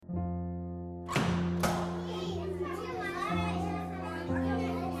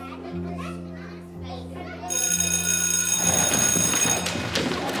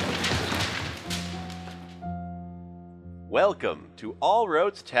Welcome to All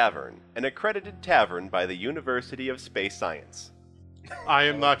Roads Tavern, an accredited tavern by the University of Space Science. I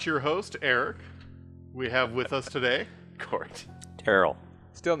am not your host, Eric. We have with us today Court. Terrell.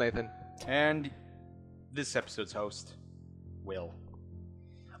 Still Nathan. And this episode's host, Will.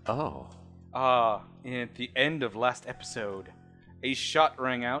 Oh. At the end of last episode, a shot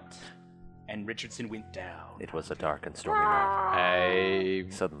rang out, and Richardson went down. It was a dark and stormy night.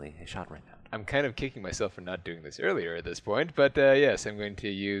 I'm Suddenly, a shot rang out. kind of kicking myself for not doing this earlier at this point, but yes, I'm going to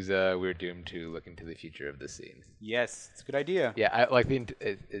use We're Doomed to look into the future of the scene. Yes, it's a good idea. Yeah, I like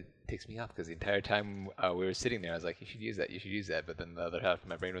it ticks me off because the entire time we were sitting there, I was like, you should use that, but then the other half of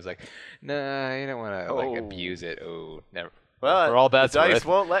my brain was like, nah, you don't want to like abuse it. Oh, never. Well, for all that's the dice worth.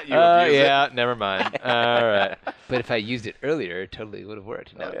 won't let you abuse yeah, never mind. All right. But if I used it earlier, it totally would have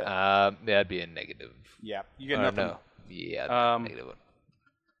worked. No, that'd be a negative. Yeah, you get Or nothing. no. Yeah, negative one.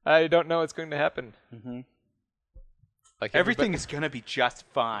 I don't know what's going to happen. Mm-hmm. Like Everything is gonna be just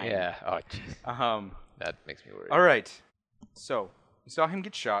fine. Yeah. Oh, jeez. That makes me worried. All right. So you saw him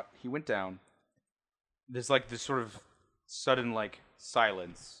get shot. He went down. There's like this sort of sudden like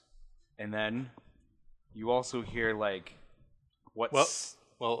silence, and then you also hear like what's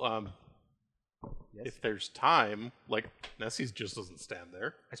Well, Yes? if there's time, like Nessie just doesn't stand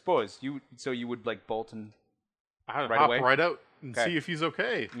there. I suppose you would like bolt and I Right hop away? right out and Okay. see if he's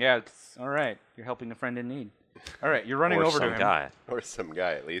okay. yeah. It's, all right. You're helping a friend in need. All right. You're running Or over some to him. guy Or some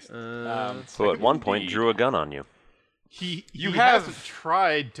guy, at least. who at one point drew a gun on you. He You hasn't have-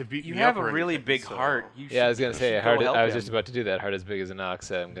 tried to beat You me have up a or really anything, big so- heart. You Yeah, I was gonna should say go heart. help I was him. just about to do that. Heart as big as an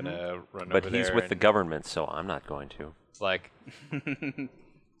ox. I'm gonna run But over he's there with the and, government, so I'm not going to. like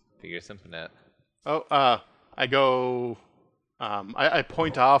figure something out. Oh, I go. I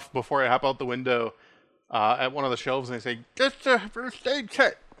point off before I hop out the window at one of the shelves and I say, "Get the first aid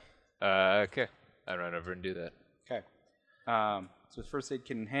kit." Okay. I run over and do that. Okay. So with first aid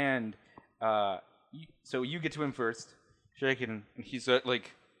kit in hand, so you get to him first, shaking, and he's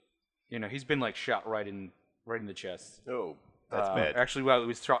like, he's been like shot right in the chest. Oh, that's bad. Actually, well, it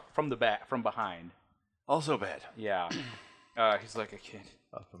was shot from the back, from behind. Also bad. Yeah. He's like a kid.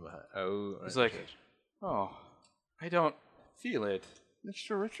 Off from behind. Oh. He's like, oh, I don't feel it.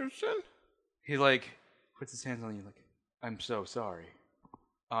 Mr. Richardson? He like puts his hands on you, like, I'm so sorry.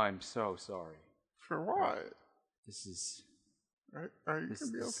 I'm so sorry. For what? This is Are you this,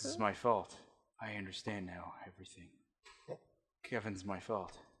 gonna be okay? this is my fault. I understand now everything. Kevin's my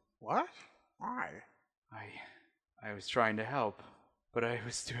fault. What? Why? I was trying to help, but I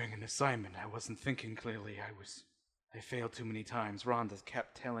was doing an assignment. I wasn't thinking clearly. I failed too many times. Rhonda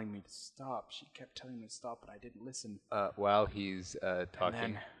kept telling me to stop. She kept telling me to stop, but I didn't listen. While he's talking,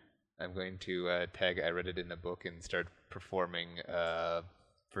 then- I'm going to tag. I read it in a book and start performing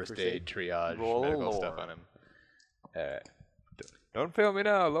first aid triage Roll medical stuff lore. on him. Don't fail me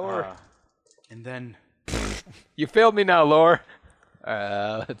now, Lore. And then You failed me now, Lore.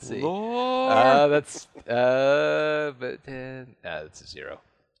 Let's see. Lore. That's that's a 0.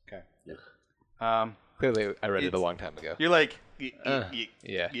 Okay. Clearly, I read it a long time ago. You're like,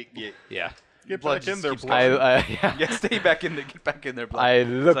 Yeah. Yeah. Get Blood back in just there, keeps blood. Yeah. yeah, stay back in there. Get back in there. Blood. I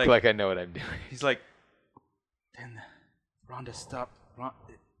look like- like I know what I'm doing. He's like, then Rhonda stopped.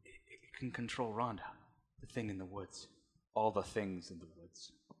 It can control Rhonda. The thing in the woods. All the things in the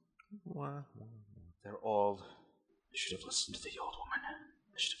woods. They're all. I should have listened to the old woman.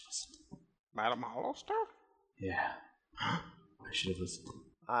 I should have listened. Madam Hollister? Yeah. I should have listened.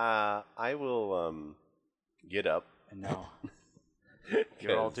 I will get up. And now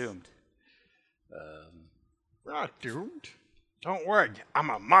you're all 'Cause, doomed. We're not doomed. Don't worry, I'm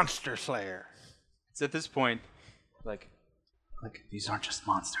a monster slayer. It's at this point, like these aren't just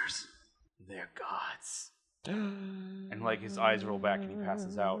monsters. They're gods. And like his eyes roll back and he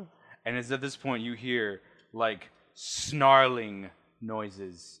passes out. And it's at this point you hear like snarling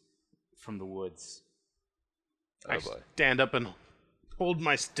noises from the woods. I boy. stand up and hold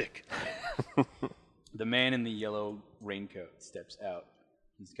my stick. The man in the yellow raincoat steps out.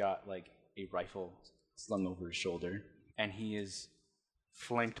 He's got like a rifle slung over his shoulder, and he is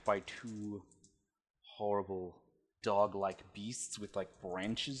flanked by two horrible dog-like beasts with like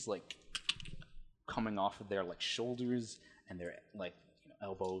branches like coming off of their like shoulders and their like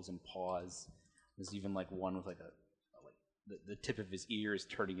elbows and paws. There's even like one with like the tip of his ear is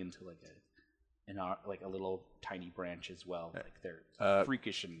turning into like a little tiny branch as well. Like they're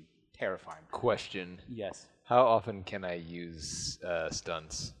freakish and terrifying. Question: Yes. How often can I use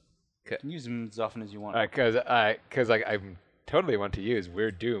stunts? You can use them as often as you want. Because like I totally want to use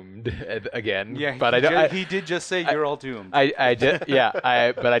 "We're Doomed" again. Yeah, but I don't. he did just say you're all doomed. But I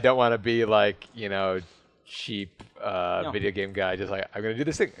don't want to be like cheap video game guy, just like I'm gonna do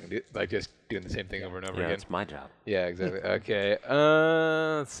this thing, like just doing the same thing over and over Yeah, again. it's my job. Yeah, exactly. Okay.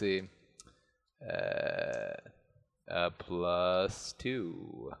 Let's see.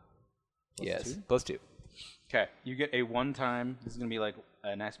 +2. Yes, two? +2. Okay, you get a one-time. This is gonna be like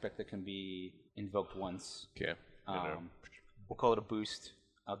an aspect that can be invoked once. Okay. We'll call it a boost.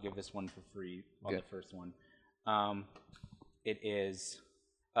 I'll give this one for free on the first one. It is.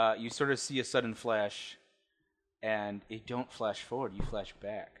 You sort of see a sudden flash, and you don't flash forward. You flash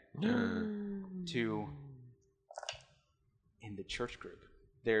back to in the church group.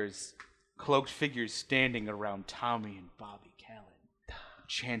 There's cloaked figures standing around Tommy and Bobby Callan,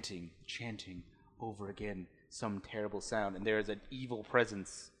 chanting over again some terrible sound, and there is an evil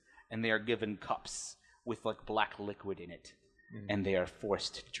presence, and they are given cups with like black liquid in it, and they are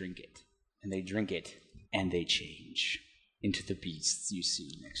forced to drink it, and they drink it, and they change into the beasts you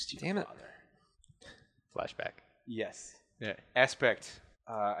see next to your father. Flashback. Yes. Yeah. Aspect.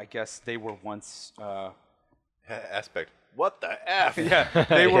 I guess they were once. Aspect. What the F? Yeah,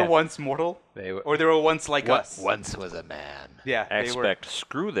 they were once mortal, or they were once like us. Once was a man. Yeah, Expect,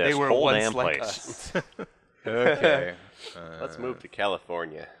 screw this they were whole once damn like place. us. Okay. Let's move to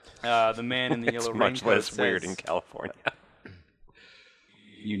California. The man in the It's yellow much raincoat less weird says, in California.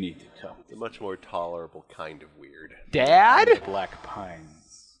 You need to come. It's a much more tolerable kind of weird. Dad? Black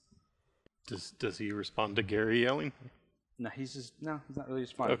Pines. Does he respond to Gary yelling? No, he's not really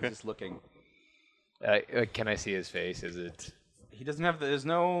responding. Okay. He's just looking. Can I see his face? Is it? He doesn't have. There's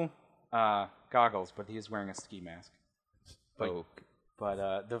no goggles, but he is wearing a ski mask. Oh,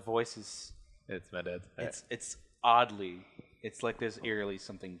 But the voice is. it's my dad. It's oddly. It's like there's eerily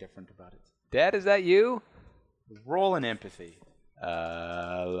something different about it. Dad, is that you? Roll an empathy.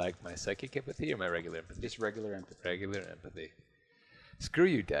 Like my psychic empathy or my regular empathy? Just regular empathy. Regular empathy. Screw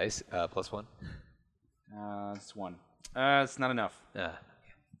you, dice. +1. It's one. It's not enough.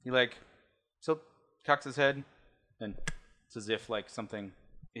 He so cocks his head, and it's as if like something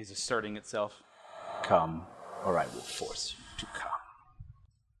is asserting itself. Come, or I will force you to come.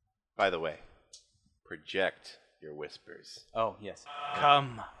 By the way, project your whispers. Oh yes.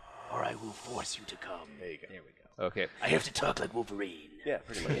 Come, or I will force you to come. There you go. There we go. Okay. I have to talk like Wolverine. Yeah,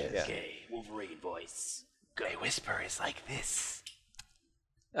 pretty much. Yeah. Okay, Wolverine voice. My whisper is like this.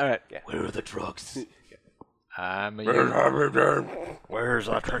 All right. Where are the drugs? I'm a Where's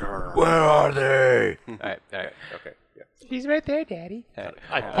that trigger? Where are they? All right. Okay. Yeah. He's right there, Daddy.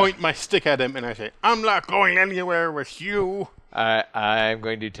 I point my stick at him and I say, I'm not going anywhere with you. I'm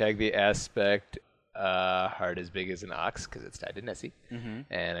going to tag the aspect heart as big as an ox because it's tied to Nessie, and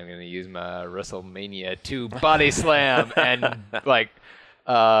I'm going to use my WrestleMania 2 body slam and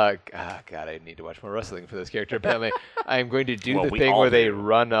God, I need to watch more wrestling for this character. Apparently, I'm going to do the we thing all where they do.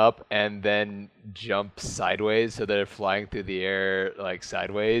 run up and then jump sideways, so they're flying through the air like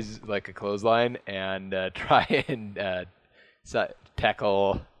sideways, like a clothesline, and try and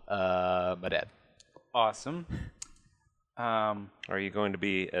tackle my dad. Awesome. Are you going to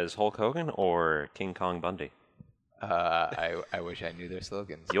be as Hulk Hogan or King Kong Bundy? I wish I knew their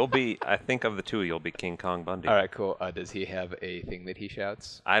slogans. You'll be, I think of the two, you'll be King Kong Bundy. All right, cool. Does he have a thing that he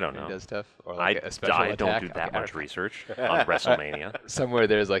shouts? I don't and know. does stuff, or like I a special don't attack? do that Okay, much all right. research on WrestleMania. Somewhere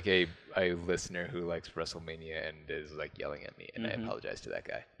there's like a listener who likes WrestleMania and is like yelling at me, and I apologize to that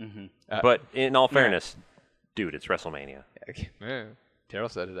guy. But in all fairness, dude, it's WrestleMania. Okay. Terrell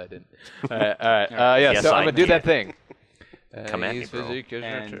said it. I didn't. All right. Yeah. Yes, so I'm I gonna do did. that thing. Come at me, use bro. physique as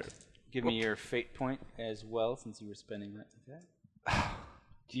And your- give me your fate point as well, since you were spending that. Okay.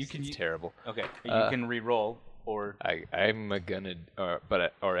 You can. It's terrible. Okay. You can re-roll, or I'm gonna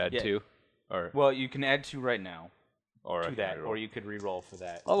or add Yeah. 2, or well, you can add 2 right now or I to can that, reroll. or you could re-roll for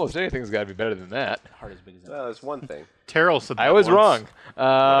that. Almost anything's got to be better than that. Heart as big as that. Well, there's one thing. Terrell said that I was once.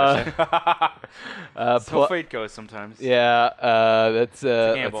 wrong. That's how pl- fate goes sometimes. Yeah, that's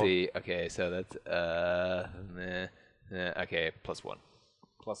let's gamble. see. Okay, so that's okay, +1.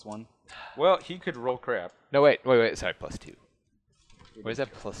 +1. Well, he could roll crap. No, wait, sorry, +2. Where's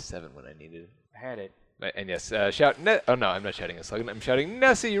that +7 when I needed it? I had it. And yes, shout. Oh no, I'm not shouting a slogan. I'm shouting,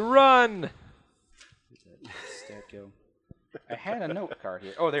 Nessie, run! Stat go. I had a note card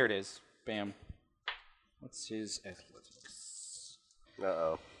here. Oh, there it is. Bam. What's his athletics?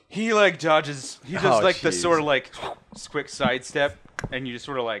 Uh-oh. He like dodges. He does Oh, like the jeez. sort of like quick sidestep, and you just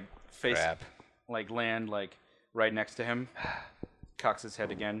sort of like face Crap. like land like right next to him. Cocks his head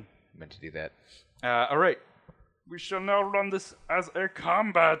again. Meant to do that. All right. We shall now run this as a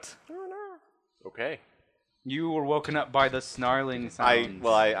combat. Okay. You were woken up by the snarling sounds.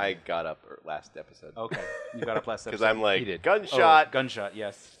 I got up last episode Okay, you got up last because episode. I'm like He did. gunshot. Gunshot.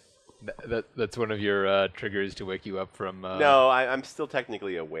 Yes. That's one of your triggers to wake you up from No, I'm still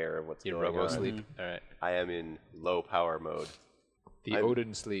technically aware of what's your going robo on. sleep. All right. I am in low power mode. The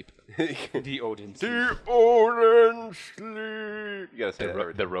Odin sleep. The Odin. The Odin sleep. You gotta say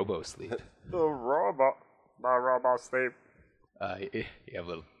The robo sleep. the robot sleep. You have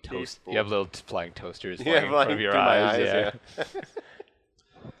little toast. Peaceful. You have little flying toasters Yeah, flying in front of your through my eyes.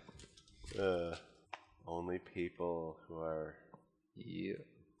 yeah. Only people who are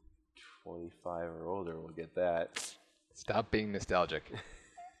 25 or older will get that. Stop being nostalgic.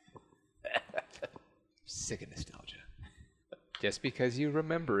 Sick of nostalgia. Just because you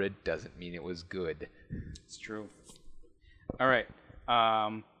remember it doesn't mean it was good. It's true. All right.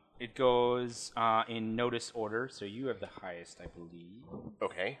 It goes in notice order, so you have the highest, I believe.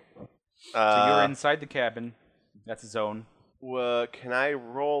 Okay. So you're inside the cabin. That's a zone. Can I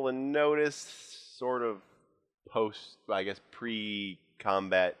roll a notice, sort of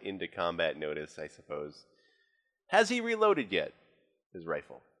pre-combat into combat notice, I suppose? Has he reloaded yet? His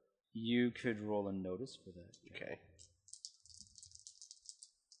rifle. You could roll a notice for that. Okay.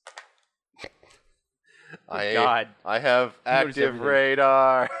 God. I have Notice active everything.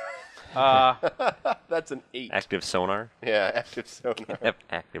 radar. That's an 8. Active sonar. Yeah, active sonar.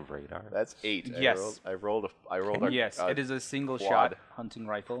 Active radar. That's 8. Yes. I rolled a Yes, it is a single quad. shot hunting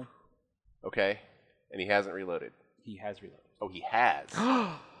rifle. Okay. And he hasn't reloaded. He has reloaded. Oh, he has.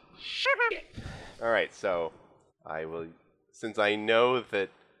 Shit. All right, so I will, since I know that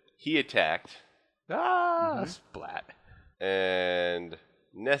he attacked Splat. and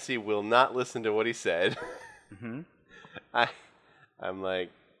Nessie will not listen to what he said. I'm like,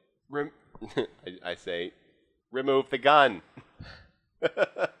 I say, remove the gun.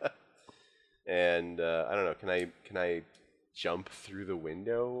 And I don't know. Can I jump through the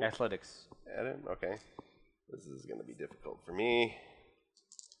window Athletics. at him? Okay. This is gonna be difficult for me.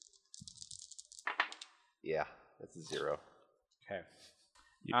 Yeah, that's a 0. Okay.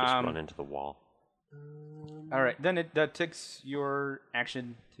 You just run into the wall. All right. Then that takes your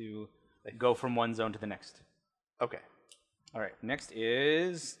action to go from one zone to the next. Okay. All right. Next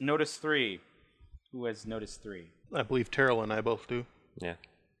is notice 3. Who has notice 3? I believe Terrell and I both do. Yeah.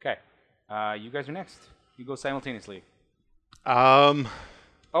 Okay. You guys are next. You go simultaneously. Oh,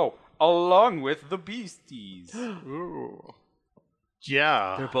 along with the beasties.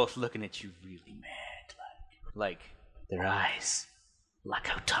 yeah. They're both looking at you really mad, like their eyes, like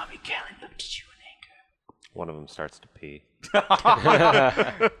how Tommy Gallen looked at you in anger. One of them starts to pee.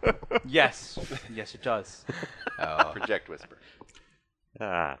 Yes. Yes, it does. Project whisper.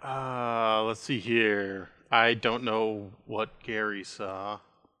 Let's see here. I don't know what Gary saw.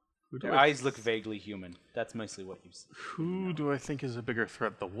 Their eyes look vaguely human. That's mostly what you see. Who do I think is a bigger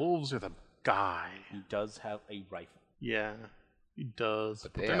threat, the wolves or the guy? He does have a rifle. Yeah, he does.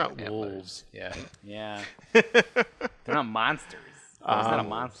 But They they're have not antlers. wolves. Yeah. Yeah. They're not monsters. He's not a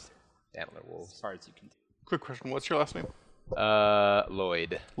monster. Antler As wolves. far as you can do. Quick question. What's your last name?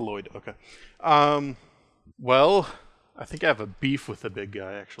 Lloyd. Lloyd. Okay. Well, I think I have a beef with the big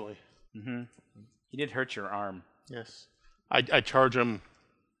guy, actually. He did hurt your arm. Yes. I charge him,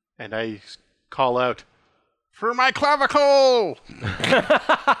 and I call out, "For my clavicle!"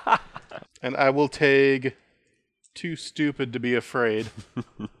 And I will take Too Stupid to Be Afraid.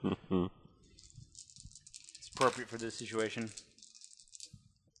 It's appropriate for this situation.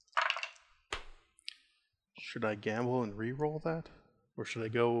 Should I gamble and re-roll that? Or should I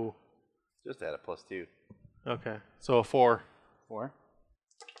go... Just add a +2. Okay, so a 4. 4.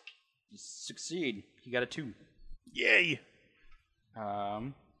 You succeed. You got a 2. Yay!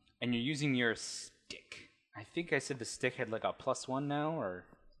 And you're using your stick. I think I said the stick had like a +1 now, or...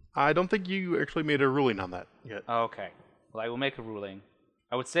 I don't think you actually made a ruling on that yet. Okay. Well, I will make a ruling.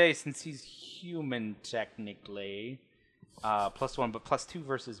 I would say since he's human, technically, +1, but +2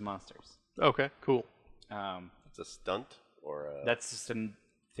 versus monsters. Okay, cool. It's a stunt or a... That's just a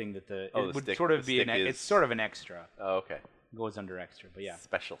thing that it the would stick- sort of the be an. stick is- It's sort of an extra. Oh, okay. Goes under extra, but yeah.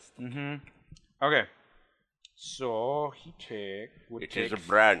 Special stunt. Okay. So he would It take is a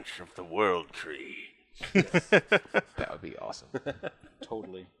branch of the world tree. That would be awesome.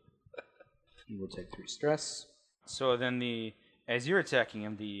 totally. He will take 3 stress. So then as you're attacking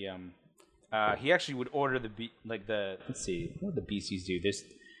him, he actually would order let's see, what do the beasties do?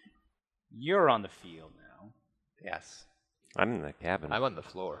 You're on the field now. Yes. I'm in the cabin. I'm on the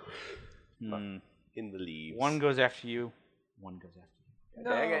floor. In the leaves. One goes after you. One goes after you.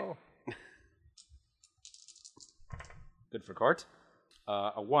 No. Good for Court.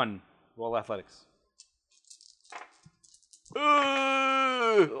 A 1. Roll athletics.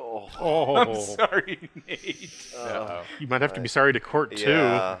 Oh, Sorry, Nate. you might have to be sorry to court too.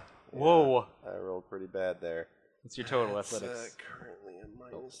 Yeah. Whoa. I rolled pretty bad there. What's your total athletics? Currently a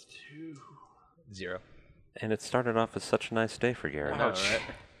 -2. 0. And it started off as such a nice day for Garrett.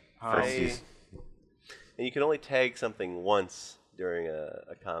 And you can only tag something once during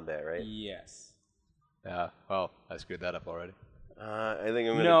a combat, right? Yes. Well, I screwed that up already. I think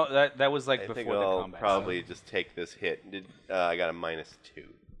I'm gonna. No, that was like I before think the I'll combat. probably just take this hit. I got a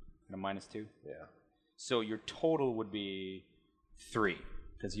 -2. A -2. Yeah. So your total would be 3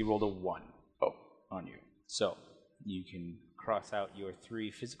 because you rolled a 1 on you. So you can cross out your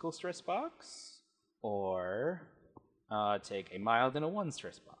 3 physical stress box, or take a mild and a 1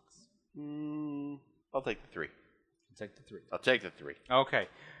 stress box. I'll take the 3. Take the 3. I'll take the 3. Okay.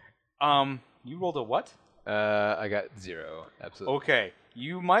 You rolled a what? I got 0. Absolutely. Okay.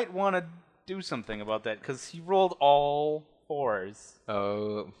 You might want to do something about that because he rolled all 4s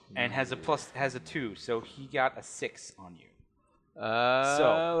Oh. and has a 2, so he got a 6 on you.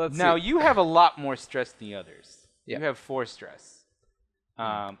 So let's Now see. you have a lot more stress than the others. Yeah. You have 4 stress.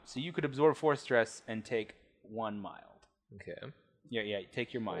 So you could absorb 4 stress and take 1 mild. Okay. Yeah,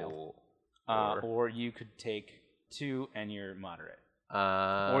 take your mild. Or- Or you could take 2 and you're moderate.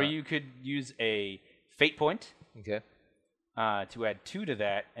 or Or you could use a fate point Okay. to add 2 to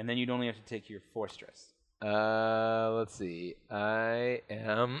that, and then you'd only have to take your 4 stress. Let's see. I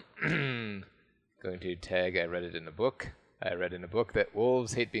am going to tag. I read it in a book. I read in a book that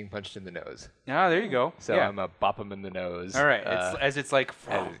wolves hate being punched in the nose. Ah, there you go. So yeah. I'm gonna bop him in the nose. All right. It's like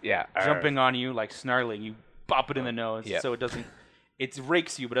yeah. jumping on you, like snarling. You bop it in the nose, Yeah. so it doesn't. It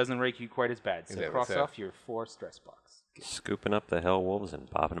rakes you, but doesn't rake you quite as bad. So Exactly, cross so- off your 4 stress box. Scooping up the hell wolves and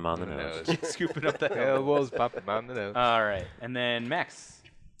popping them on the nose. Scooping up the Yeah, wolves pop him on the nose. All right, and then Max,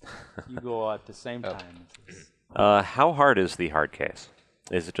 you go at the same time. How hard is the hard case?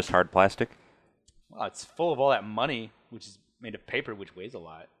 Is it just hard plastic? Well, it's full of all that money, which is made of paper, which weighs a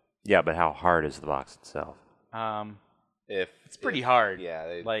lot. Yeah, but how hard is the box itself? It's pretty hard.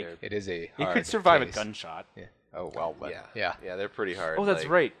 Yeah, like It is a it hard could survive case. a gunshot. Yeah. Oh well. But yeah, they're pretty hard. Oh, that's like,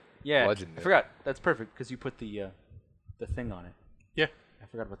 right. Yeah, bludgeoned I it. forgot. That's perfect because you put the thing on it. Yeah. I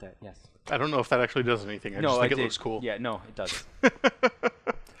forgot about that. Yes. I don't know if that actually does anything. I just think it looks cool. Yeah, no, it does.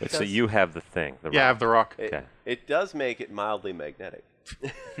 Wait, so you have the thing. The Yeah, I rock. have the rock. Okay. It does make it mildly magnetic.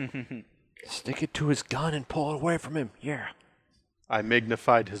 Stick it to his gun and pull it away from him. Yeah. I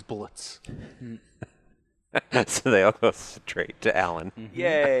magnified his bullets. So they all go straight to Alan.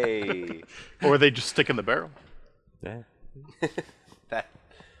 Yay! Or they just stick in the barrel. Yeah. That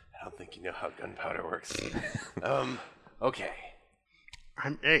I don't think you know how gunpowder works. Okay.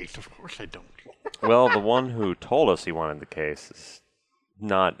 I'm 8. Of course I don't. Well, the one who told us he wanted the case is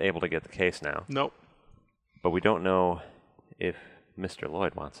not able to get the case now. Nope. But we don't know if Mr.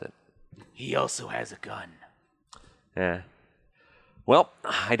 Lloyd wants it. He also has a gun. Yeah. Well,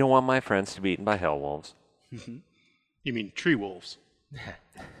 I don't want my friends to be eaten by hell wolves. You mean tree wolves?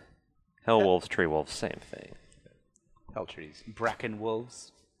 Hell wolves, tree wolves, same thing. Hell trees. Bracken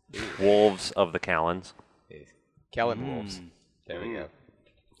wolves. Wolves of the Callans. Callan wolves. There we go.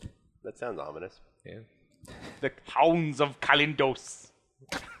 That sounds ominous. Yeah. The hounds of Kalindos.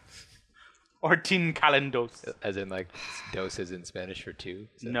 Or Tin Kalindos. As in like doses in Spanish for 2.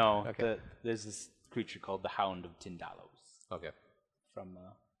 So- No, Okay. there's this creature called the Hound of Tindalos Okay. from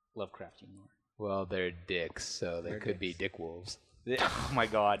Lovecraftian lore. Well, they're dicks, so they could be dick wolves. Oh my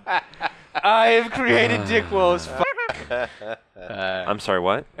god. I have created dick wolves. I'm sorry,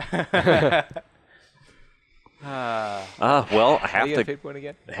 what? Well, I How do you have get a to fate point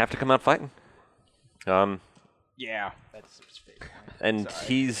again? come out fighting. Yeah, that's his favorite. And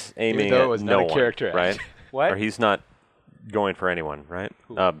he's aiming though it at was no not a one, character right? act. What? Or he's not going for anyone, right?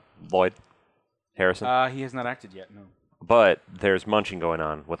 Lloyd Harrison. He has not acted yet, no. But there's munching going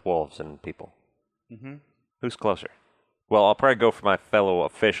on with wolves and people. Mm-hmm. Who's closer? Well, I'll probably go for my fellow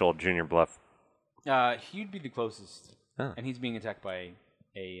official, Junior Bluff. He'd be the closest. Oh. And he's being attacked by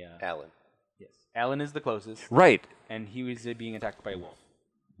a... Alan. yes. Alan is the closest. Right. And he was being attacked by a wolf.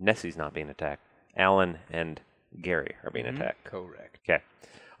 Nessie's not being attacked. Alan and Gary are being attacked. Correct. Okay.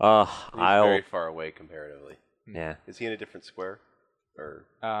 He's I'll. very far away comparatively. Yeah. Is he in a different square or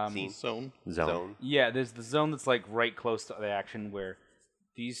scene? Zone. Zone. Yeah, there's the zone that's like right close to the action where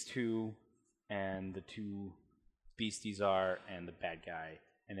these two and the 2 beasties are and the bad guy.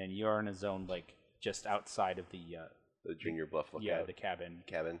 And then you're in a zone like just outside of the Junior Bluff lookout. the cabin.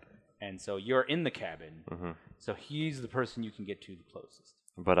 cabin. And so you're in the cabin. Mm-hmm. So he's the person you can get to the closest.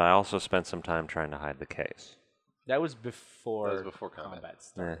 But I also spent some time trying to hide the case. That was before, That was before combat.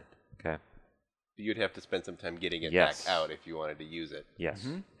 started. Okay. You'd have to spend some time getting it Yes. back out if you wanted to use it. Yes.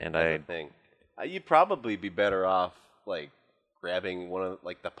 And That's I. the thing. You'd probably be better off like grabbing one of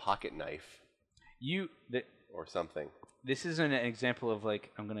like the pocket knife or something. This is an example of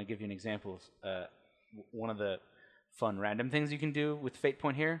like I'm gonna give you an example of one of the fun random things you can do with fate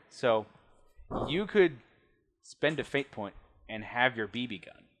point here. So you could spend a fate point and have your BB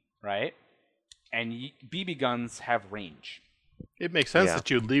gun, right? And BB guns have range. It makes sense Yeah. that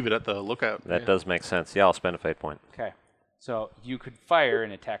you'd leave it at the lookout. That does make sense. Yeah, I'll spend a fate point. Okay, so you could fire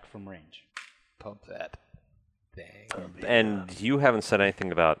and attack from range. Pump that. Dang. And you haven't said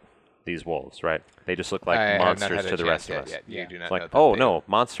anything about these wolves, right? They just look like I have not monsters had a to the chance rest of yet, us. yet. You Yeah. do not It's know like, that oh they- no,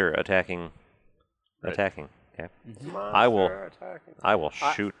 monster attacking. Attacking. Okay. I will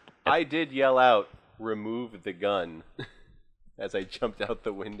shoot. I did yell out, "Remove the gun," as I jumped out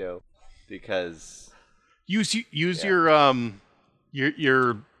the window, because Use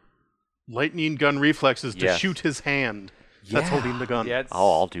your lightning gun reflexes to Yes. shoot his hand. That's holding the gun. Yeah, it's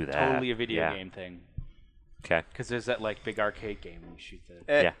Oh, I'll do that. Totally a video Yeah. game thing. Okay. Because there's that like big arcade game where you shoot the.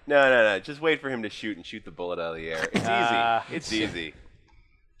 Yeah. No. Just wait for him to shoot and shoot the bullet out of the air. It's easy. It's easy.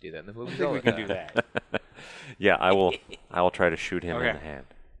 Do that in the I movie. think we can do that. Yeah, I will. I will try to shoot him in Okay. the hand.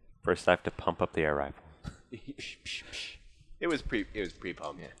 First, I have to pump up the air rifle. It was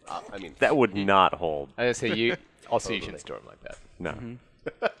pre-pumped. I mean, That would not hold. I just say you. Also, you should storm like that. No.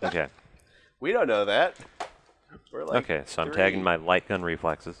 Mm-hmm. Okay. we don't know that. We're like Okay. So I'm 3. tagging my light gun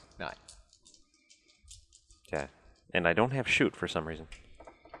reflexes. 9. Okay. And I don't have shoot for some reason.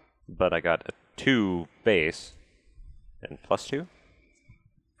 But I got a 2 base and +2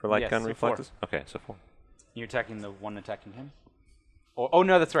 for light Yes, gun so reflexes. Okay, so 4. You're attacking the one attacking him. Oh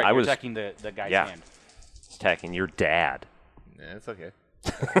no, that's right. I You're was- attacking the guy's yeah. hand. It's attacking your dad. Yeah, it's okay.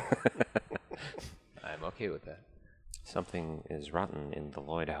 I'm okay with that. Something is rotten in the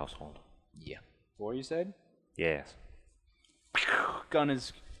Lloyd household. Yeah. 4, you said. Yes. Gun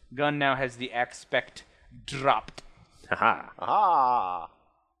now has the aspect dropped. Haha. Ah.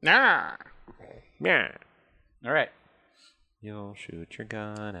 Nah. Yeah. All right. You'll shoot your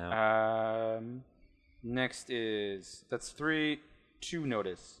gun out. Next is that's 3. 2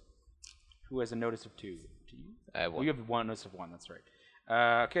 notice. Who has a notice of 2? Do you? I have Oh, one. you have 1 notice of 1. That's right.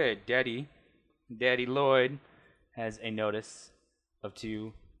 Okay, Daddy Lloyd has a notice of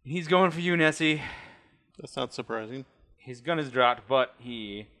 2. He's going for you, Nessie. That's not surprising. His gun is dropped, but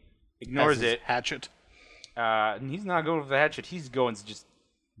he ignores Has his it. Hatchet. And he's not going for the hatchet. He's going to just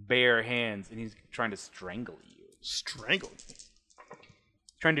bare hands, and he's trying to strangle you. Strangled.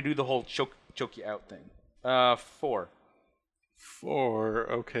 Trying to do the whole choke you out thing. 4. 4.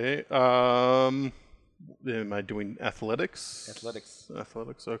 Okay. Am I doing athletics? Athletics.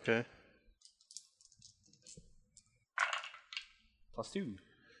 Athletics. Okay. +2.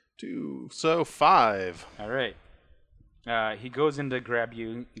 2. So 5. All right. He goes in to grab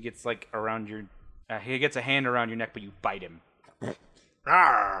you. He gets like around your. He gets a hand around your neck, but you bite him.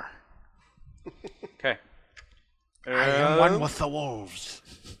 Arr! Okay. I am one with the wolves.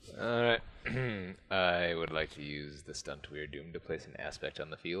 All right. I would like to use the stunt we are doomed to place an aspect on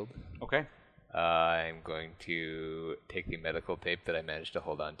the field. Okay. I'm going to take the medical tape that I managed to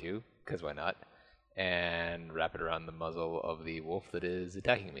hold on to, because why not, and wrap it around the muzzle of the wolf that is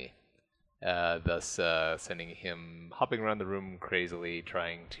attacking me. Thus sending him hopping around the room crazily,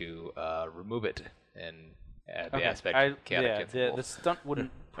 trying to remove it and add the Okay. aspect chaotic Yeah, against the the wolf. stunt wouldn't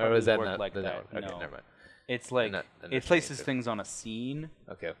Or probably is that work not like does that. not work? Okay, no. never mind. It's like not it understanding places it. things on a scene.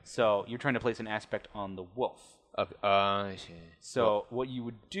 Okay. So you're trying to place an aspect on the wolf. Okay. I see. So what you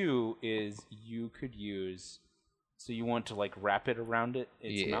would do is you could use. So you want to like wrap it around its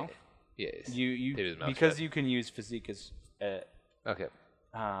Yeah. mouth. Yes. You Tape his mouth because shut. you can use physique as Okay.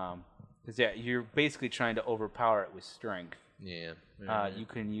 because yeah, you're basically trying to overpower it with strength. Yeah. You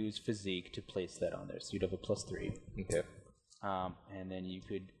can use physique to place that on there, so you'd have a +3. Okay. And then you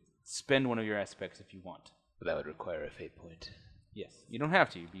could spend one of your aspects if you want. But that would require a fate point. Yes, you don't have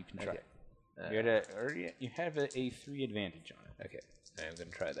to, but you can try. Okay. You have a 3 advantage on it. Okay. I'm gonna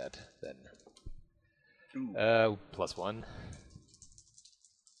try that then. +1.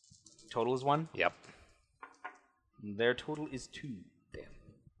 Total is 1. Yep. Their total is 2. Damn.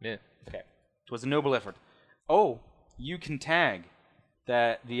 Yeah. Okay. It was a noble effort. Oh, you can tag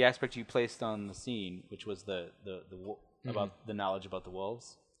that the aspect you placed on the scene, which was the about the knowledge about the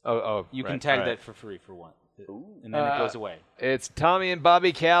wolves. Oh. You can right, tag alright. that for free for 1, and then it goes away. It's Tommy and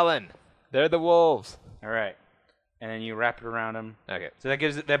Bobby Callan. They're the wolves. All right, and then you wrap it around him. Okay. So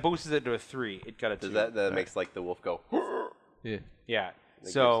that boosts it to a 3. It got a 2. Does that makes like the wolf go? Yeah. Yeah. That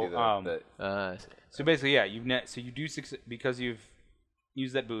So gives you the- I see. so basically, yeah, so you do 6 because you've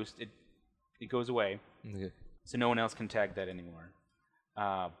used that boost. It goes away. Okay. So no one else can tag that anymore.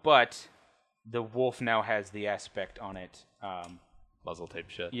 But The wolf now has the aspect on it. Muzzle tape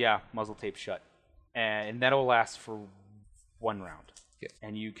shut. Yeah, muzzle tape shut, and that'll last for 1 round. Okay.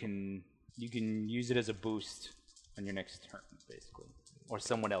 And you can use it as a boost on your next turn, basically, or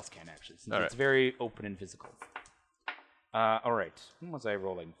someone else can actually. Since All it's right. very open and physical. All right. What was I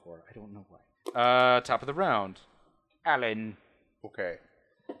rolling for? I don't know why. Top of the round, Alan. Okay.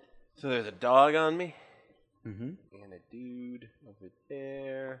 So there's a dog on me. Mm-hmm. And a dude over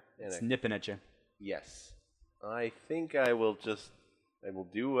there. And It's nipping at you. yes. I think I will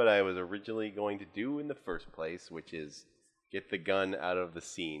do what I was originally going to do in the first place, which is get the gun out of the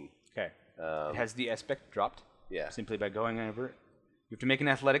scene. Okay. It has the aspect dropped. Yeah. Simply by going over it. You have to make an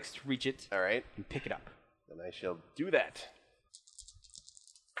athletics to reach it All right. and pick it up. Then I shall do that.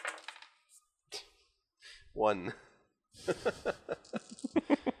 1.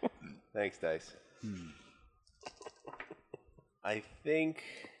 Thanks, dice. I think.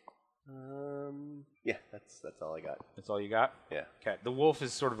 Yeah, that's all I got. That's all you got? Yeah. Okay. The wolf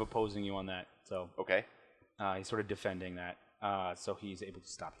is sort of opposing you on that, so Okay. he's sort of defending that. So he's able to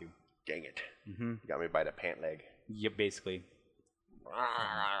stop you. Dang it. Mm-hmm. Got me by the pant leg. Yep, basically.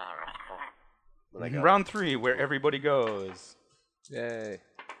 Then I got Round 3, where everybody goes. Yay.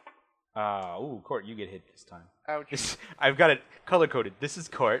 Ooh, Court, you get hit this time. Ouch. I've got it color coded. This is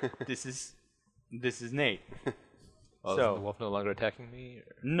Court. this is Nate. Oh, So- is the wolf no longer attacking me?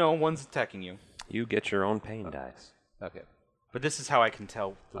 Or? No one's attacking you, You get your own pain dice. Okay. but this is how I can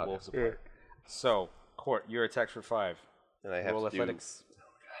tell the Okay. wolves apart. So, Court, your attack's for 5. And I have Roll to do. athletics.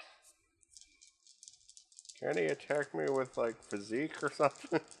 Can he attack me with like physique or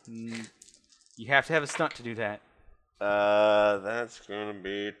something? You have to have a stunt to do that. That's gonna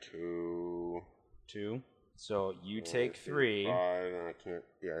be 2. 2. So you take 3. 5, and I can't.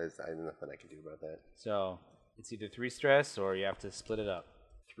 Yeah, there's nothing I can do about that. So it's either 3 stress or you have to split it up.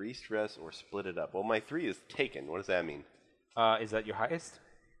 3 stress or split it up. Well, my 3 is taken. What does that mean? Is that your highest?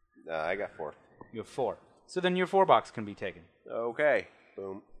 I got 4. You have 4. So then your 4 box can be taken. Okay.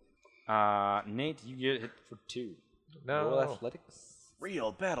 Boom. Nate, you get hit for 2. No. Roll athletics.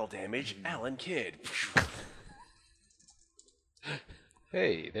 Real battle damage, Alan Kidd.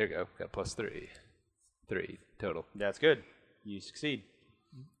 Hey, there you go. Got +3. 3 total. That's good. You succeed.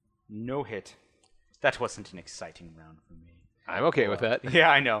 No hit. That wasn't an exciting round for me. I'm okay with that. Yeah,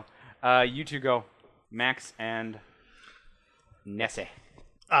 I know. You two go. Max and Nessie.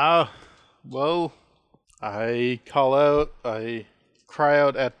 Well, I call out, I cry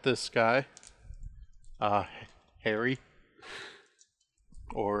out at this guy, Harry,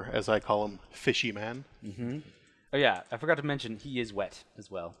 or as I call him, Fishy Man. Oh yeah, I forgot to mention he is wet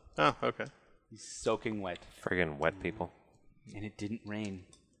as well. Oh, okay. He's soaking wet, Friggin' wet people. and it didn't rain.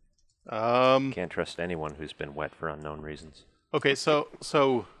 Can't trust anyone who's been wet for unknown reasons. Okay, so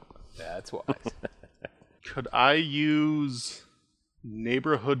That's wise. could I use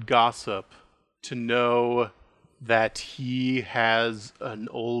neighborhood gossip to know that he has an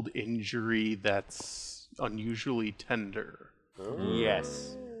old injury that's unusually tender?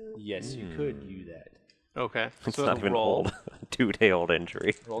 Yes, you could do that. Okay. It's so not even roll. old. 2-day-old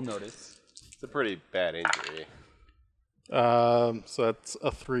injury. Roll notice. It's a pretty bad injury. so that's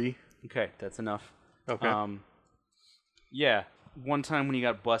a 3. Okay, that's enough. Okay. Yeah, one time when he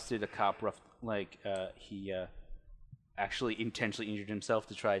got busted, a cop he actually intentionally injured himself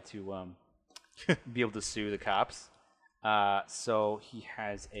to try to be able to sue the cops. So he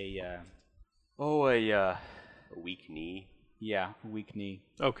has a weak knee. weak knee.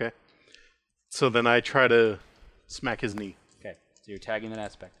 Okay. So then I try to smack his knee. Okay, so you're tagging that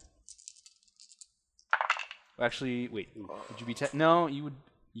aspect. Actually, wait. Would you be no? You would.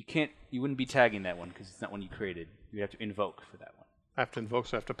 You can't. You wouldn't be tagging that one because it's not one you created. You'd have to invoke for that one. I have to invoke,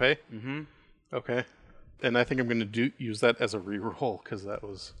 so I have to pay? Mm-hmm. Okay. Then I think I'm going to use that as a reroll because that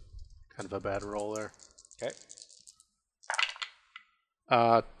was kind of a bad roll there. Okay.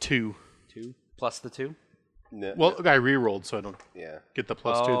 2. 2 plus the 2. No, Well, I rerolled, so I don't yeah. get the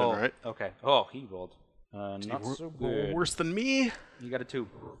 +2 then, right? Okay. Oh, he rolled. Not so good. Worse than me? You got a 2.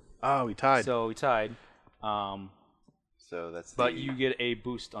 Oh, we tied. So we tied. So that's. But the, you get a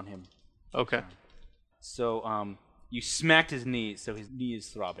boost on him. Okay. So you smacked his knee, so his knee is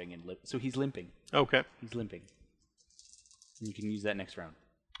throbbing and so he's limping. Okay. He's limping. And you can use that next round.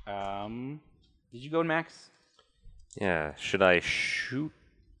 Did you go, Max? Yeah, should I shoot?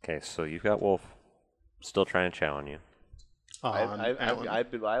 Okay, so you've got Wolf still trying to challenge you.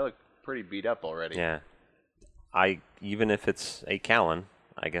 I look pretty beat up already. Yeah. Even if it's a Callan,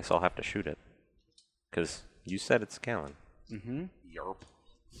 I guess I'll have to shoot it. Because you said it's Callan. Mm-hmm. Yerp.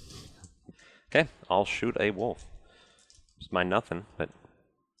 Okay, I'll shoot a wolf. It's my nothing, but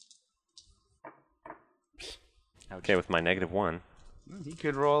Okay, with my -1. He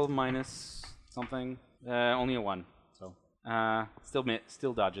could roll minus something. Only a 1. So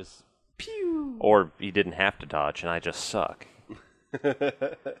still dodges. Pew! Or he didn't have to dodge, and I just suck.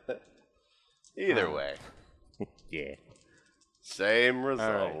 Either way, Yeah. same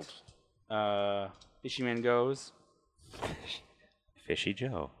result. Fishyman goes. Fishy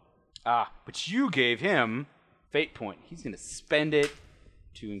Joe. But you gave him fate point. He's gonna spend it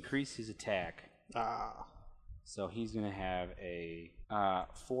to increase his attack. So he's gonna have a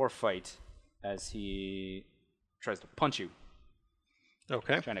 4 fight as he tries to punch you,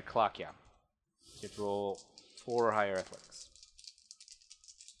 Okay. trying to clock you. You have to roll 4 or higher athletics.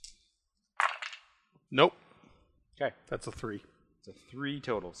 Nope. Okay, That's a 3. it's a 3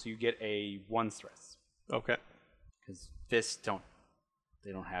 total. So you get a 1 stress Okay. because fists don't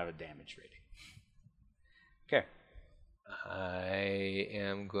have a damage rating. Okay. I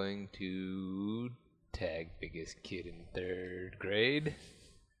am going to tag biggest kid in 3rd grade.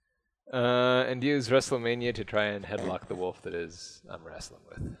 And use WrestleMania to try and headlock the wolf that is I'm wrestling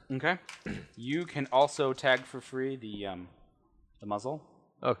with. Okay. You can also tag for free the muzzle.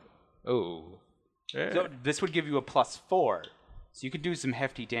 Okay. Oh. So this would give you a +4. So you could do some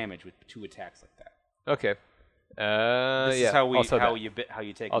hefty damage with 2 attacks like that. Okay. This yeah. is how also how that.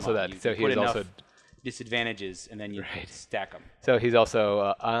 you take Also them on. that. You So put he's enough also. disadvantages and then you stack them. So he's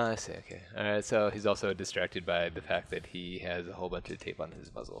also. I see. Okay. All right. So he's also distracted by the fact that he has a whole bunch of tape on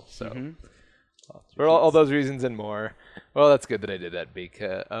his muzzle. So for all those reasons and more. Well, that's good that I did that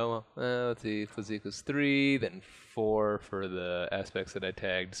because. Let's see. Physique was 3, then 4 for the aspects that I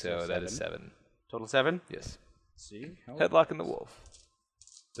tagged. So that is 7. Total 7. Yes. See. Headlocking the wolf.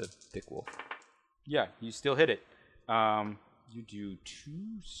 The thick wolf. Yeah, you still hit it. You do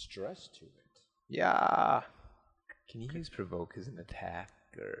 2 stress to it. Yeah. Can you use provoke as an attack?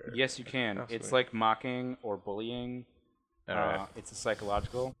 Or... Yes, you can. Oh, It's sweet. like mocking or bullying. Alright. It's a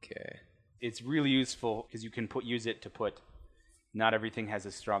psychological. Okay. It's really useful because you can use it to put. Not everything has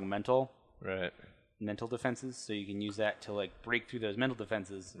a strong mental Right. defenses, so you can use that to like break through those mental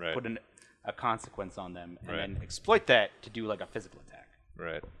defenses, Right. put a consequence on them, and Right. then exploit that to do like a physical attack.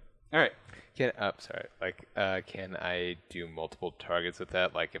 Right. All right. Can I do multiple targets with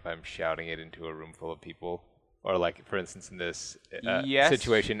that? Like if I'm shouting it into a room full of people, or like for instance in this Yes.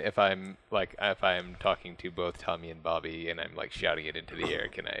 situation, if I'm talking to both Tommy and Bobby and I'm like shouting it into the air,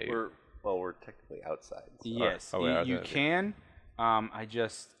 can I? We're technically outside. So. Yes, we are you then, okay. can.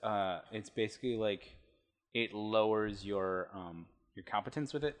 It's basically like it lowers your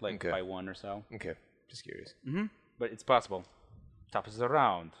competence with it, like Okay. by 1 or so. Okay. Just curious. But it's possible. Top is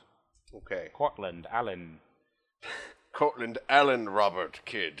around. Okay. Cortland Allen. Cortland Allen Robert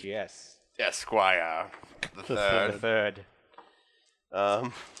Kidd, Yes. Esquire, the third. Third.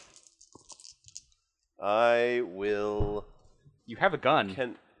 I will. You have a gun.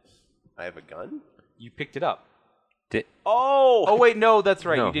 Can I have a gun? You picked it up. Oh! Oh wait, no, that's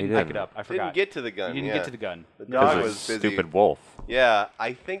right. No, you he didn't pick didn't. it up. I forgot. Didn't get to the gun. You didn't yeah. get to the gun. The No, dog Because was busy. stupid wolf. Yeah,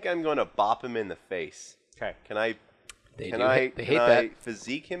 I think I'm going to bop him in the face. Okay. Can I? They Can do I? hate- they can hate I that.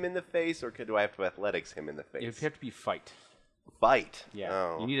 physique him in the face, or do I have to athletics him in the face? You have to be fight. Fight. Yeah.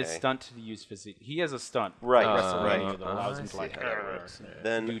 Oh, you need a okay. stunt to use physique. He has a stunt. Right, WrestleMania right. that allows him I to see like how that works.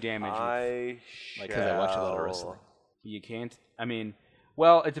 Then do damage with- I like, Because I watch a lot of shall- wrestling. You can't. I mean,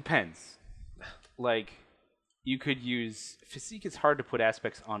 well, it depends. Like, you could use physique. Is hard to put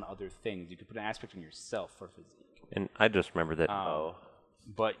aspects on other things. You could put an aspect on yourself for physique, And I just remember that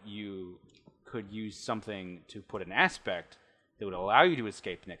but you could use something to put an aspect that would allow you to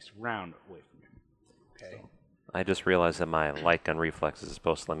escape next round away from him. Okay. I just realized that my light gun reflex is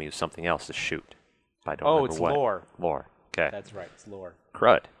supposed to let me use something else to shoot. But I don't Oh, remember it's what. lore. Lore. Okay. That's right. It's lore.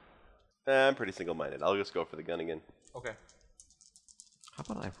 Crud. I'm pretty single-minded. I'll just go for the gun again. Okay. How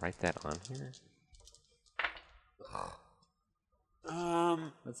about I write that on here?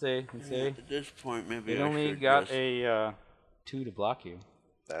 Let's see. At this point, maybe It I only should got just... a 2 to block you.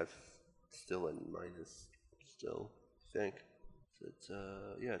 That's still a minus. Still, I think. So it's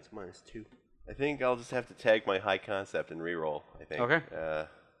yeah, it's -2. I think I'll just have to tag my high concept and reroll. I think. Okay. I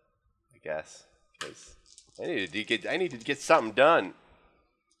guess because I need to get something done.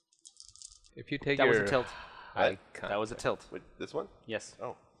 If you take That was your a tilt. high That was a tilt. With this one? Yes.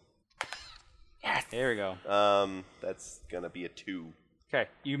 Oh. There we go. That's gonna be a 2. Okay,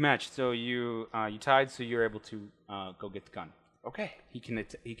 you matched. So you tied. So you're able to go get the gun. Okay. He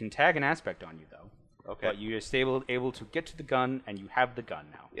can tag an aspect on you though. Okay. But you're able to get to the gun, and you have the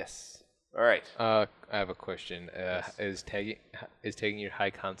gun now. Yes. All right. I have a question. Is tagging your high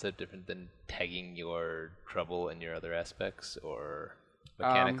concept different than tagging your trouble and your other aspects, or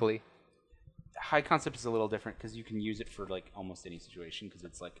mechanically? high concept is a little different because you can use it for like almost any situation because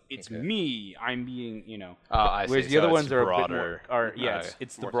it's like it's me. I'm being Oh, I see. Whereas the So other it's ones are broader. a bit more.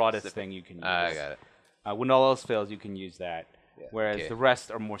 It's the More broadest specific. thing you can use. I got it. When all else fails, you can use that. Whereas Okay. the rest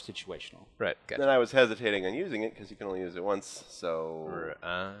are more situational. Right. Then Gotcha. I was hesitating on using it because you can only use it once. So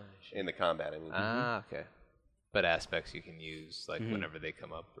Sure. in the combat, I mean. Okay. But aspects you can use like whenever they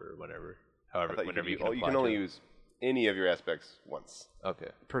come up or whenever, I however, thought whenever you you can, apply only to it. use any of your aspects once.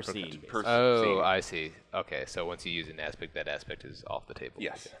 Okay. Per scene. basically. Per Oh, scene. I see. Okay, so once you use an aspect, that aspect is off the table.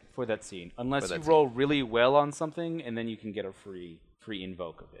 Yes. For that scene. Unless For you that roll really well on something, and then you can get a free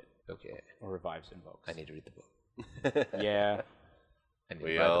invoke of it. Okay. Or revives invokes. I need to read the book. Yeah. I need to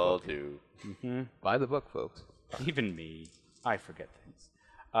We buy the all book. do. Buy the book, folks. Even me. I forget things.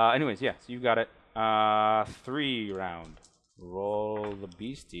 Anyways, yeah, so you got it. 3 round. Roll the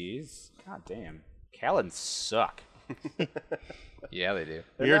beasties. God damn. Callens suck. Yeah, they do.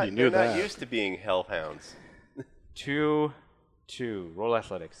 We already knew they're that. not used to being hellhounds. 2. Roll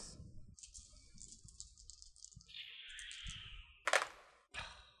athletics.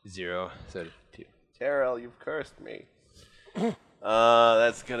 0, so 2. Terrell, you've cursed me.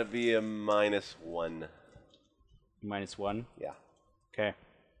 That's gonna be a -1. -1. Yeah. Okay.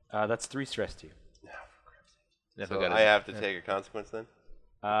 That's 3 stress to you. Never So got I have to take a consequence then.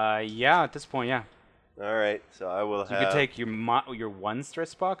 Yeah, at this point, yeah. All right. So I will So you have could take your 1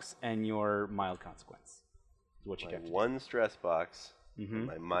 stress box and your mild consequence. Is what you my have to do. 1 stress box, and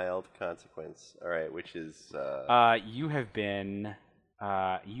my mild consequence. All right, which is You have been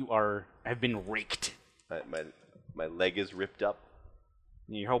have been raked. my leg is ripped up.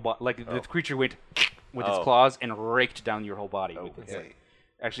 Your whole body, like the creature went with its Oh. claws and raked down your whole body. With its, Okay.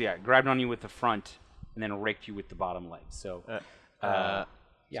 actually, yeah, grabbed on you with the front and then raked you with the bottom leg. So, yeah,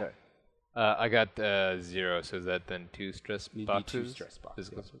 Sorry. I got 0, so is that then 2 stress You'd be boxes? 2 stress boxes,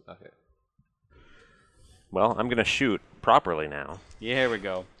 Physical Okay. Well, I'm going to shoot properly now. yeah, here we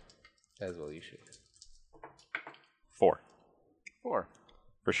go. As well, you should. 4. 4.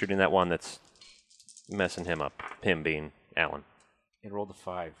 For shooting that one that's messing him up. Him being Alan. It rolled a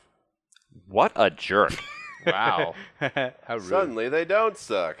 5. What a jerk. Wow. How rude. Suddenly they don't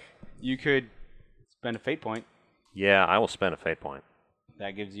suck. You could spend a fate point. Yeah, I will spend a fate point.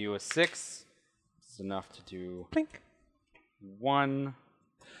 That gives you a 6. It's enough to do Plink. 1.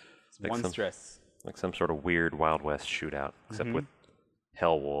 It's Like 1 some- stress. Like some sort of weird Wild West shootout, except with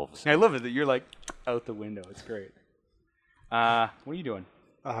hell wolves. I love it that you're like out the window. It's great. What are you doing?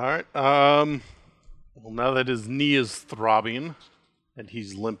 All right. Well, now that his knee is throbbing and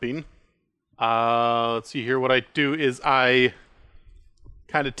he's limping, let's see here. What I do is I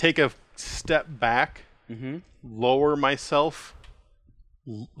kind of take a step back, lower myself,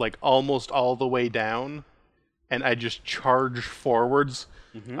 like almost all the way down, and I just charge forwards,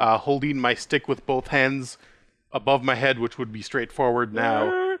 holding my stick with both hands above my head, which would be straight forward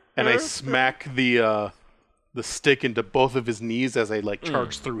now, and I smack the stick into both of his knees as I like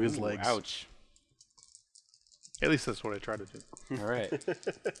charge through his legs. Ouch. At least that's what I try to do. All right.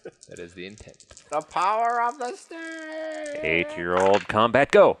 That is the intent. The power of the stick. 8-year-old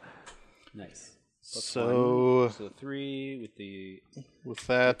combat, go! Nice. So So 3 with the with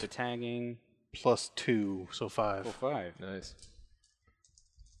that tagging. plus 2, so 5. 5. Nice.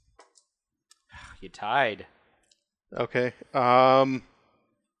 You tied. Okay.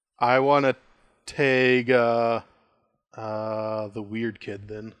 I want to tag the weird kid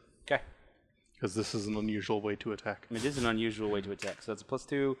then, Okay. because this is an unusual way to attack. It is an unusual way to attack. So that's a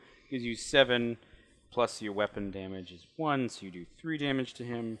 +2. Gives you 7. Plus your weapon damage is 1. So you do 3 damage to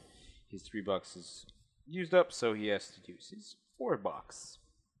him. His 3 bucks is used up, so he has to use his 4 bucks.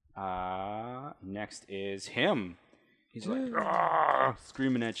 Next is him. He's like "Argh,"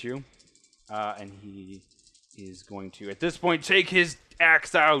 screaming at you. And he is going to, at this point, take his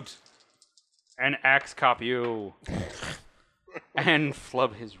axe out and axe cop you. And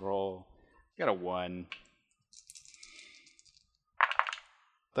flub his roll. Got a 1.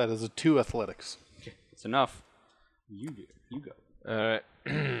 That is a 2 athletics. It's enough. You go. All right.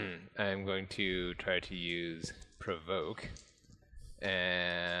 I'm going to try to use provoke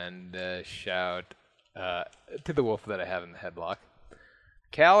and shout to the wolf that I have in the headlock.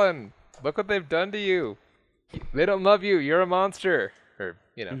 Callan, look what they've done to you. They don't love you. You're a monster. Or,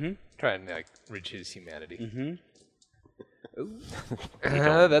 try and like reach his humanity.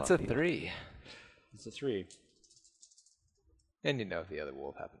 That's a 3. It's a 3. And if the other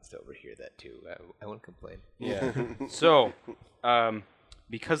wolf happens to overhear that too, I won't complain. Yeah. So,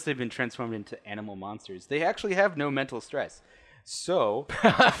 because they've been transformed into animal monsters, they actually have no mental stress. So,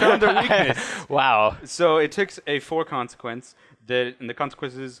 I found their weakness. Wow. So it takes a 4 consequence, and the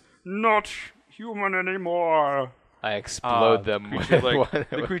consequence is not human anymore. I explode them.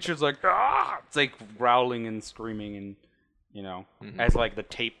 The creature's like, ah! It's like growling and screaming, and you know, as like the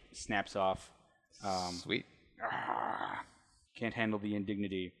tape snaps off. Sweet. Can't handle the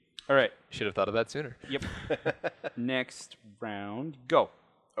indignity. All right. Should have thought of that sooner. Yep. Next round, go.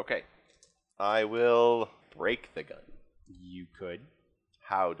 Okay. I will break the gun. You could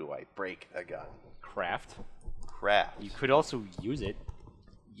How do I break a gun? craft. Craft. You could also use it.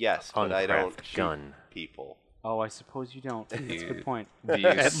 Yes, but I don't Uncraft shoot gun. people. Oh, I suppose you don't. That's a good point.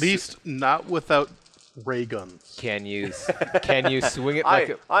 At least not without ray guns. Can you swing it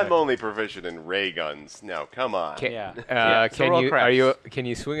like I'm only proficient in ray guns. Now, come on. Yeah. So can roll you crafts. can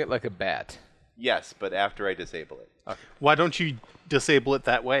you swing it like a bat? Yes, but after I disable it. Why don't you disable it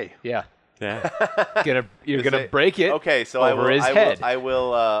that way? Yeah. Yeah. You're gonna break it. Okay, so over his head.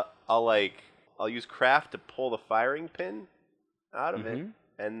 I'll use craft to pull the firing pin out of it,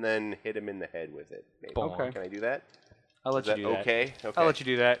 and then hit him in the head with it. Maybe. Okay. Can I do that? I'll let Is you that do that. okay? Okay. I'll let you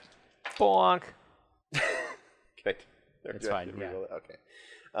do that. Bonk. Can I That's do I have fine, to yeah. reroll it? Okay.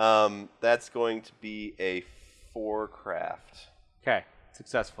 That's going to be a 4 craft. Okay.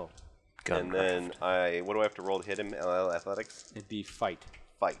 Successful. And then what do I have to roll to hit him? Athletics? It'd be fight.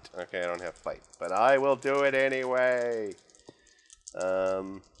 Fight. Okay, I don't have fight, but I will do it anyway.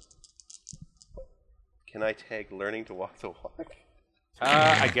 Can I tag learning to walk the walk?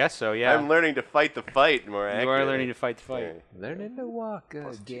 I guess so. Yeah. I'm learning to fight the fight more you accurately. are learning to fight the fight. Okay. Learning to walk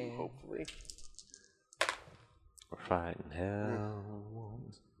 +2, again. hopefully. We're fighting hell.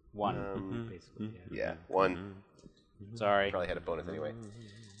 One, basically. Yeah. Yeah, 1. Sorry. Probably had a bonus anyway.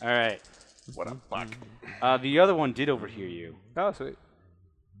 All right. What a fuck. The other one did overhear you, Oh, sweet.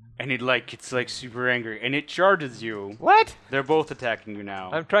 and it's like super angry, and it charges you. What? They're both attacking you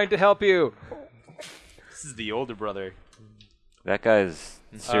now. I'm trying to help you. This is the older brother. That guy's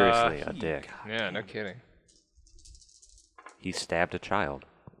seriously a dick. Yeah, no kidding. He stabbed a child.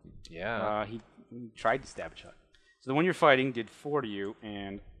 Yeah. He tried to stab a child. So the one you're fighting did 4 to you,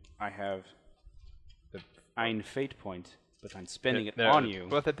 and I have the Ein Fate point, but I'm spending it on you.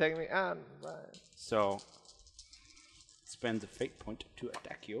 Both attacking me on. So it spends a fate point to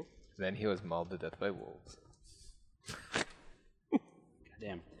attack you. Then he was mauled to death by wolves.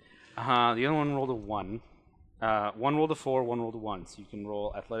 Damn. The other one rolled a 1. One rolled a 4, one rolled a 1. So you can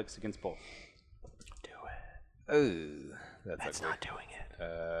roll athletics against both. Oh, that's not doing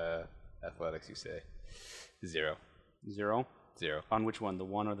it. Athletics, you say? 0. 0. 0. On which one? The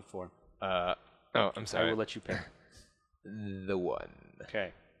 1 or the 4? Oh, I'm I sorry. will let you pick. The 1.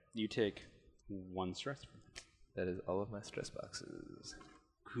 Okay. You take 1 stress. That is all of my stress boxes.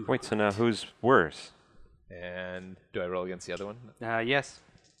 Wait, so now who's worse? And do I roll against the other one? Yes.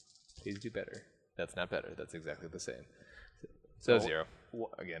 Please do better. That's not better. That's exactly the same. So 0.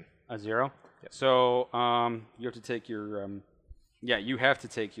 Again. A 0? Yep. So you have to take your you have to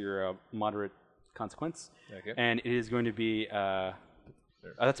take your moderate consequence. Okay. And it is going to be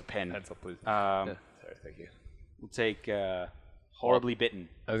that's a pen. Pencil, please. Sorry, thank you. we'll take horribly bitten.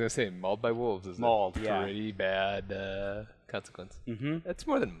 I was going to say, mauled by wolves is Mauled, a yeah. pretty bad consequence. Mm-hmm. That's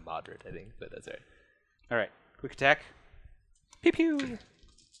more than moderate, I think, but that's all right. All right. Quick attack. Pew pew.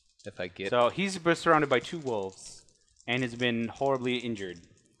 If I get... So he's surrounded by 2 wolves and has been horribly injured.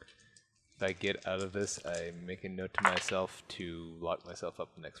 If I get out of this, I make a note to myself to lock myself up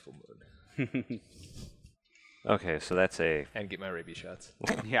the next full moon. Okay, so that's a And get my rabies shots.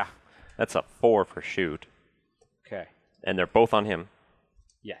 Yeah. 4 for shoot, Okay. and they're both on him.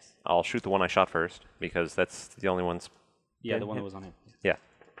 Yes. I'll shoot the one I shot first because that's the only one's. Yeah, the one that was on him. Yeah.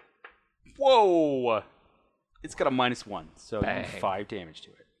 Whoa! It's got a -1, so you Bang. do 5 damage to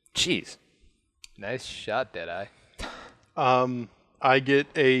it. Jeez. Nice shot, Deadeye. I get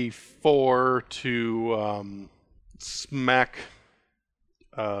a 4 to smack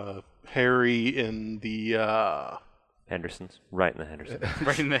Harry in the. Henderson's right in the Henderson.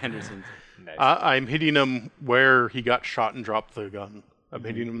 Right in the Hendersons. Nice. I'm hitting him where he got shot and dropped the gun. I'm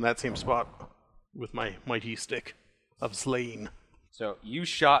hitting him in that same spot with my mighty stick of slaying. So you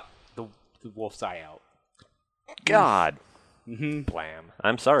shot the wolf's eye out. God. Blam.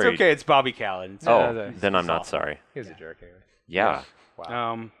 I'm sorry. It's okay. It's Bobby Callan. It's- Oh, then I'm not sorry. He was a jerk anyway. Yeah.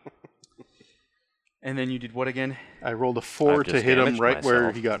 And then you did what again? I rolled a 4 I've to just hit him damaged right where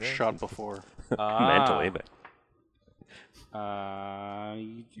myself. he got shot before. Mentally, but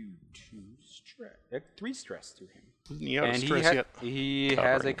You do 3 stress to him. Isn't he out of And stress yet? he has a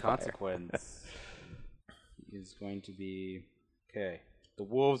Covering fire. consequence. He is going to be okay. The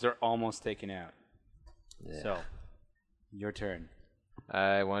wolves are almost taken out. So, your turn.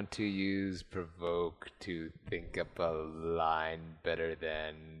 I want to use provoke to think up a line better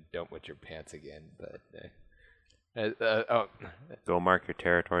than don't wet your pants again. But Go mark your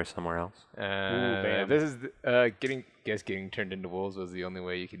territory somewhere else. bam. this is getting turned into wolves was the only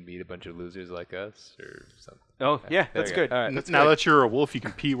way you can beat a bunch of losers like us or something. Oh, yeah, There that's you go. good. All right, that's Now good. that you're a wolf, you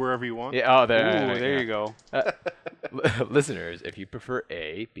can pee wherever you want. Yeah, oh, there. Ooh, there you go. Listeners, if you prefer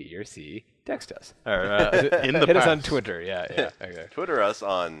A, B, or C, text us. Or, In the hit us on past. Twitter. Yeah. Okay. Twitter us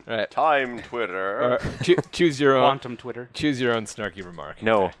on Right. Time Twitter. Or choose your own. Quantum Twitter. Choose your own snarky remark.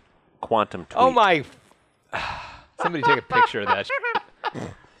 No, quantum tweet. Oh my! Somebody take a picture of that.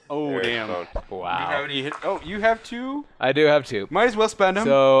 Oh, There's damn. phone. Do you Wow. have any hit? Oh, you have two? I do have two. Might as well spend them.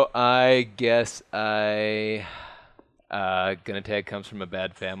 So I guess gonna tag comes from a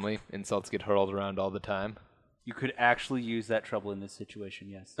bad family. Insults get hurled around all the time. You could actually use that trouble in this situation,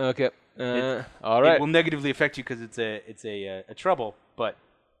 yes. Okay. All It right. will negatively affect you because it's a trouble, but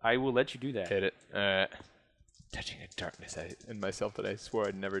I will let you do that. Hit it. Touching a darkness in myself that I swore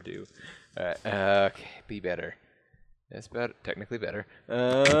I'd never do. Okay, be better. That's better. Technically better.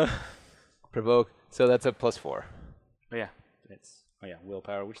 Provoke. So that's a +4. Oh yeah,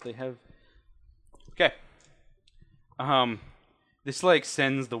 willpower, which they have. Okay. This like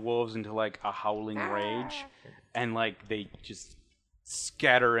sends the wolves into like a howling rage, and like they just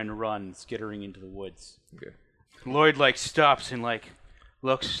scatter and run, skittering into the woods. Okay. Lloyd like stops and like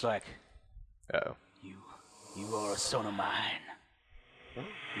looks like, Oh. You are a son of mine. you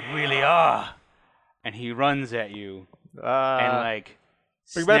really are, and he runs at you and like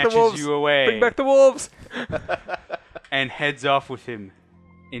Bring back the snatches wolves. you away. Bring back the wolves. and heads off with him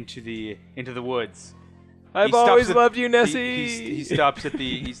into the woods. I've He stops always at- loved you, Nessie. He stops at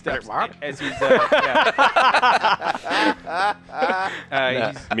the. He stops as he's.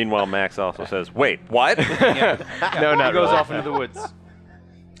 He's Meanwhile, Max also says, "Wait, what?" No, he not goes really. off into the woods.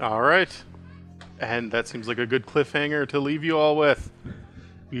 All right. And that seems like a good cliffhanger to leave you all with.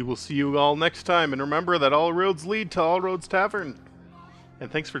 We will see you all next time. And remember that all roads lead to All Roads Tavern.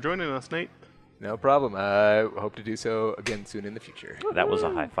 And thanks for joining us, Nate. No problem. I hope to do so again soon in the future. That was a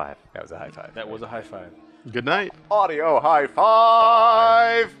high five. That was a high five. That was a high five. Good night. Audio high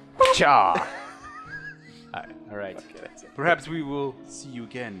five. Cha. All right. Perhaps we will see you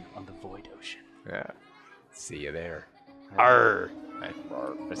again on the Void Ocean. Yeah. See you there. Arr. Right.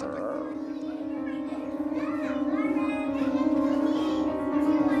 Or something.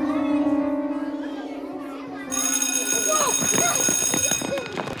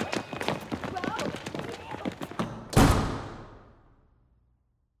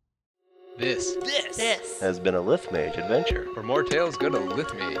 This Has been a Lift Mage adventure. For more tales, go to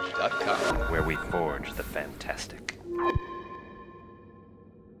lithmage.com. Where we forge the fantastic.